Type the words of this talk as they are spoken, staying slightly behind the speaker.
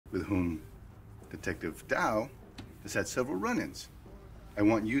with whom Detective Dow has had several run-ins. I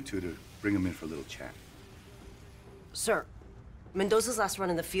want you two to bring him in for a little chat. Sir, Mendoza's last run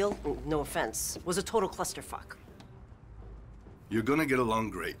in the field, no offense, was a total clusterfuck. You're gonna get along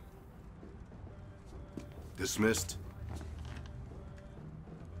great. Dismissed.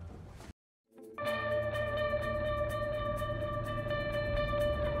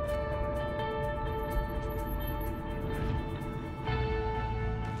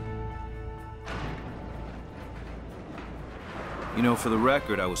 You know, for the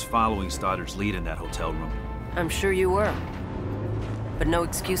record, I was following Stoddard's lead in that hotel room. I'm sure you were. But no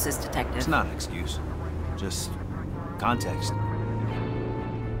excuses, Detective. It's not an excuse. Just context.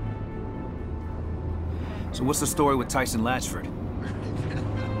 So what's the story with Tyson Latchford?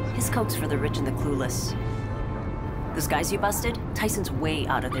 His coke's for the rich and the clueless. Those guys you busted, Tyson's way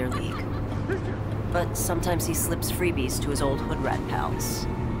out of their league. But sometimes he slips freebies to his old hood rat pals.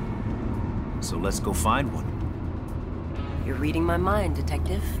 So let's go find one. You're reading my mind,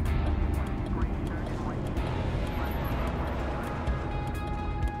 Detective.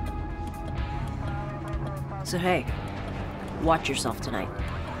 So hey, watch yourself tonight.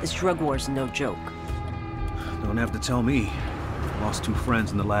 This drug war's no joke. Don't have to tell me. Lost 2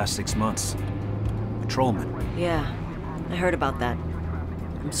 friends in the last 6 months. Patrolmen. Yeah, I heard about that.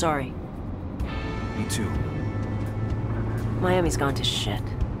 I'm sorry. Me too. Miami's gone to shit.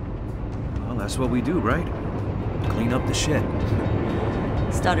 Well, that's what we do, right? Clean up the shit.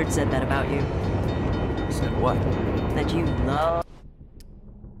 Stoddard said that about you. Said what? That you love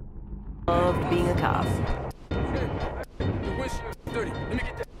being a cop.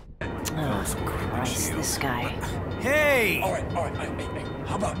 Oh, Christ, this guy. Hey! All right, hey,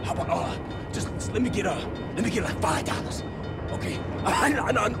 how about, just let me get like $5, okay?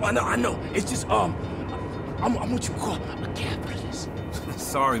 I know, it's just, I'm what you call a capitalist.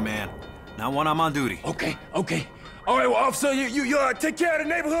 Sorry, man. Not when I'm on duty. Okay. All right, well, officer, you take care of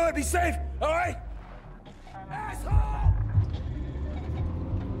the neighborhood, be safe, all right? Asshole!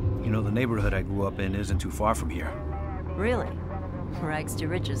 You know, the neighborhood I grew up in isn't too far from here. Really? Rags to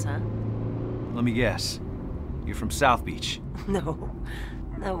riches, huh? Let me guess. You're from South Beach. No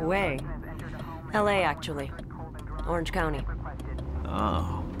way. LA, actually. Orange County.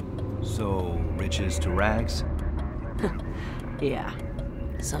 Oh. So, riches to rags? Yeah.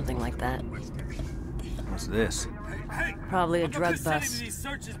 Something like that. What's this? Hey, Probably a drug bust. these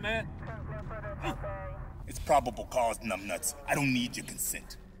searches, man. It's probable cause, numbnuts. I don't need your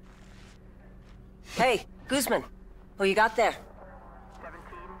consent. Hey, Guzman. Who you got there?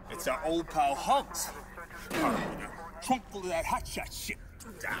 It's our old pal Hugs. Trunk full of that hotshot shit.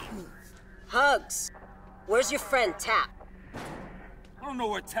 Down. Hugs. Where's your friend, Tap? I don't know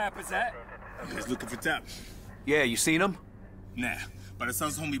where Tap is at. He's looking for Tap. Yeah, you seen him? Nah, but it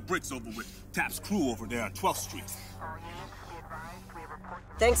sounds homie Bricks over with Tap's crew over there on 12th Street.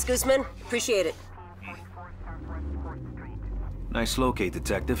 Thanks, Guzman. Appreciate it. Nice locate,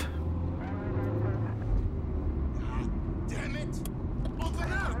 Detective. Damn it!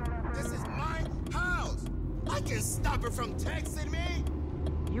 Open up! This is my house! I can stop her from texting me!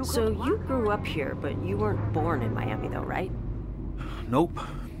 So you grew up here, but you weren't born in Miami, though, right? Nope.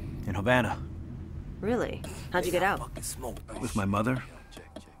 In Havana. Really? How'd you get out? With my mother.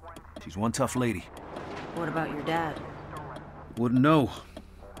 She's one tough lady. What about your dad? Wouldn't know.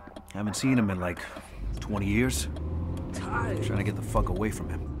 Haven't seen him in like 20 years. Trying to get the fuck away from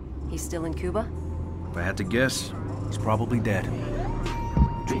him. He's still in Cuba? If I had to guess, he's probably dead.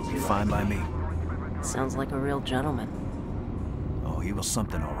 Which would be fine by me. Sounds like a real gentleman. Oh, he was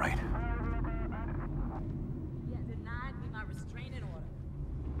something, all right. Denied me my restraining order.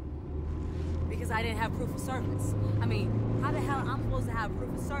 Because I didn't have proof of service. I mean, how the hell I'm supposed to have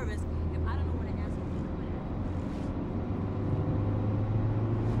proof of service if I don't know where to ask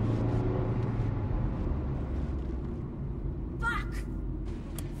for? Fuck!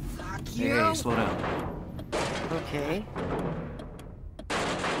 Fuck you! Hey, slow down. Okay.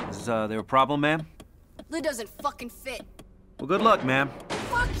 Is there a problem, ma'am? Lid doesn't fucking fit. Well, good luck, ma'am.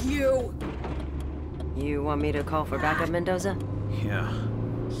 Fuck you! You want me to call for backup, Mendoza? Yeah.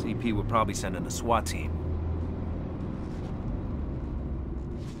 CP would probably send in a SWAT team.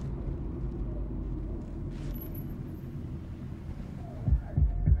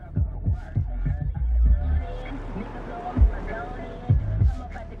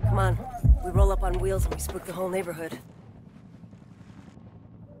 Come on. We roll up on wheels and we spook the whole neighborhood.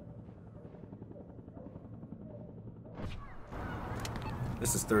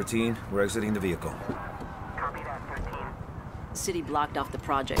 This is 13. We're exiting the vehicle. Copy that, 13. The city blocked off the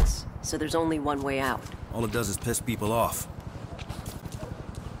projects, so there's only one way out. All it does is piss people off.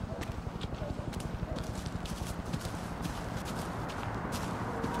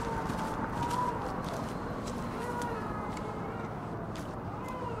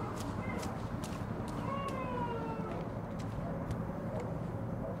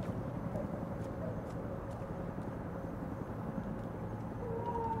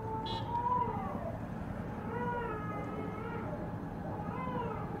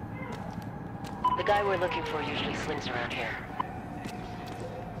 The guy we're looking for usually slings around here.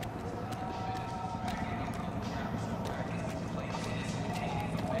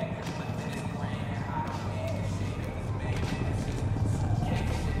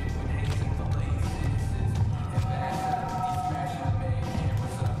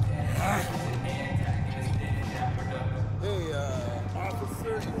 Hey,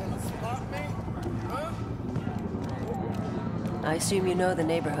 officer, you wanna spot me? Huh? I assume you know the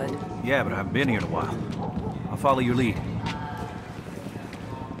neighborhood. Yeah, but I haven't been here in a while. I'll follow your lead.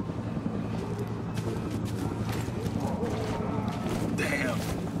 Damn.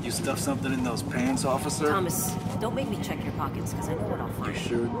 You stuffed something in those pants, officer? Thomas, don't make me check your pockets, because I know what I'll find. You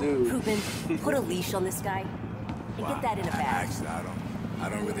sure do. Ruben, put a leash on this guy. And get that in a bag. Actually, I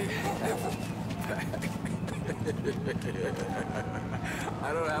don't really have a bag.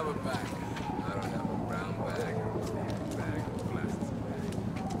 I don't have a bag. I don't have a brown bag. Bag of plastic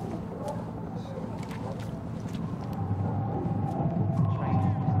bag.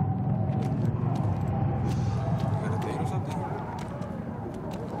 Got a date or something?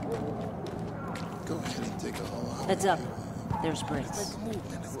 Go ahead and take a whole Heads up. There's Briggs.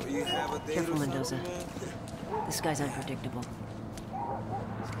 You have a date Careful, or Mendoza. something, man? This guy's unpredictable.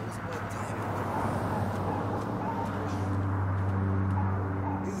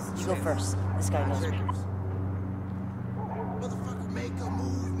 You go first. This guy knows me. Motherfucker, make a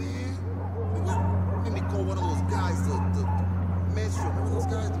move, man. Let me call one of those guys, the menstrual. Remember those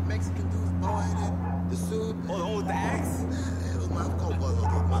guys, the Mexican dudes, bald-headed, the suit? Oh, the one with the axe? Yeah, those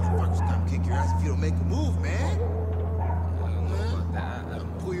motherfuckers come kick your ass if you don't make a move, man. I don't know about that. I'll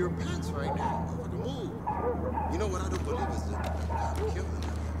pull your pants right now. Motherfucker, move. You know what I don't believe is that I'm killing them.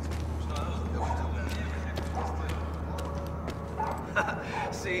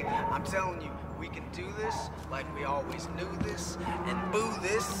 See, I'm telling you, we can do this like we always knew this, and boo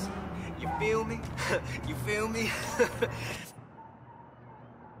this. You feel me? You feel me?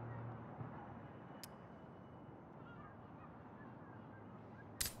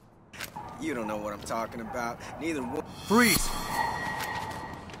 You don't know what I'm talking about. Neither one. Freeze!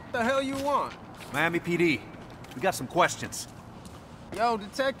 What the hell you want? Miami PD. We got some questions. Yo,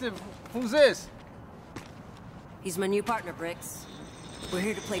 detective, who's this? He's my new partner, Briggs. We're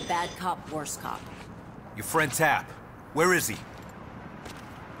here to play bad cop, worst cop. Your friend Tap. Where is he?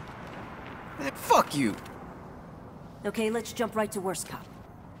 Man, fuck you. Okay, let's jump right to worst cop.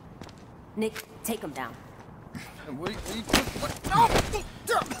 Nick, take him down.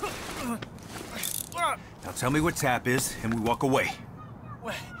 Now tell me where Tap is, and we walk away.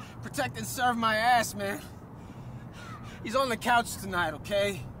 Protect and serve my ass, man. He's on the couch tonight,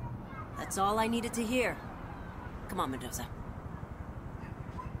 okay? That's all I needed to hear. Come on, Mendoza.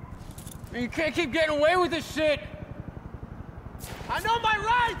 You can't keep getting away with this shit! I know my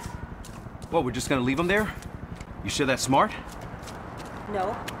rights! What, we're just gonna leave him there? You sure that's smart?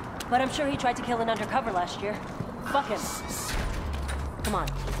 No, but I'm sure he tried to kill an undercover last year. Fuck him. Come on.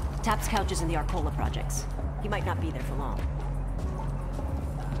 Tap's couch is in the Arcola projects. He might not be there for long.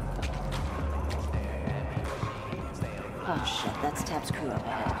 Oh shit, that's Tap's crew up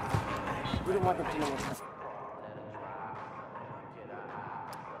ahead. We don't want them to know what's happening.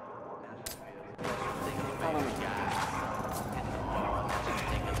 Follow me.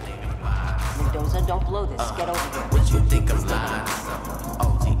 Mendoza, don't blow this. Get over here. What you think I'm lying?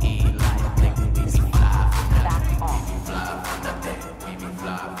 OTE, like, think we be fly. Back off. Fly for nothing. We be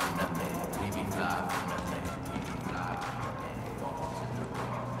fly for nothing. We be fly for nothing. We be fly for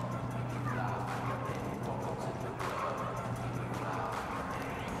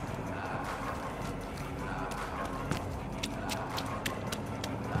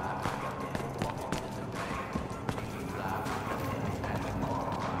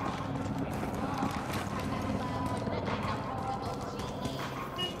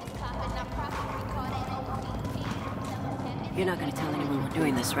You're not gonna tell anyone we're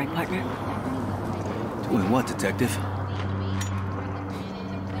doing this, right, partner? Doing what, detective?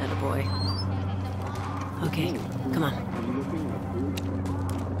 Attaboy. Okay, come on.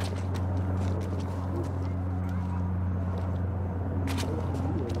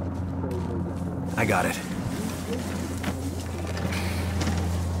 I got it.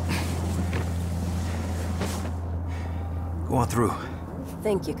 Go on through.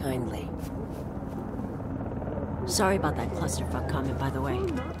 Thank you kindly. Sorry about that clusterfuck comment, by the way.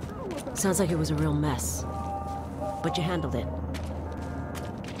 Sounds like it was a real mess. But you handled it.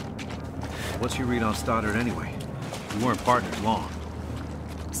 What's your read on Stoddard anyway? You weren't partners long.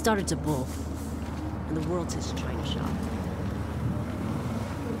 Stoddard's a bull. And the world's his china shop.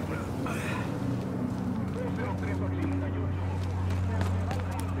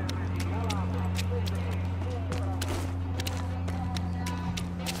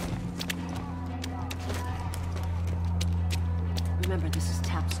 Remember, this is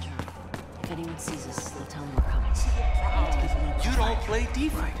Tap's turn. If anyone sees us, they'll tell him we're coming. You don't play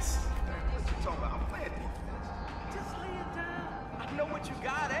defense. What you talking about? I'm playing defense. Just lay it down. I know what you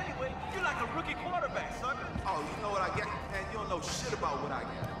got anyway. You're like a rookie quarterback, sucker. Oh, you know what I got? Man, you don't know shit about what I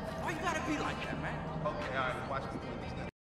got. Why you gotta be like that, man? Okay, all right, watch me win this now.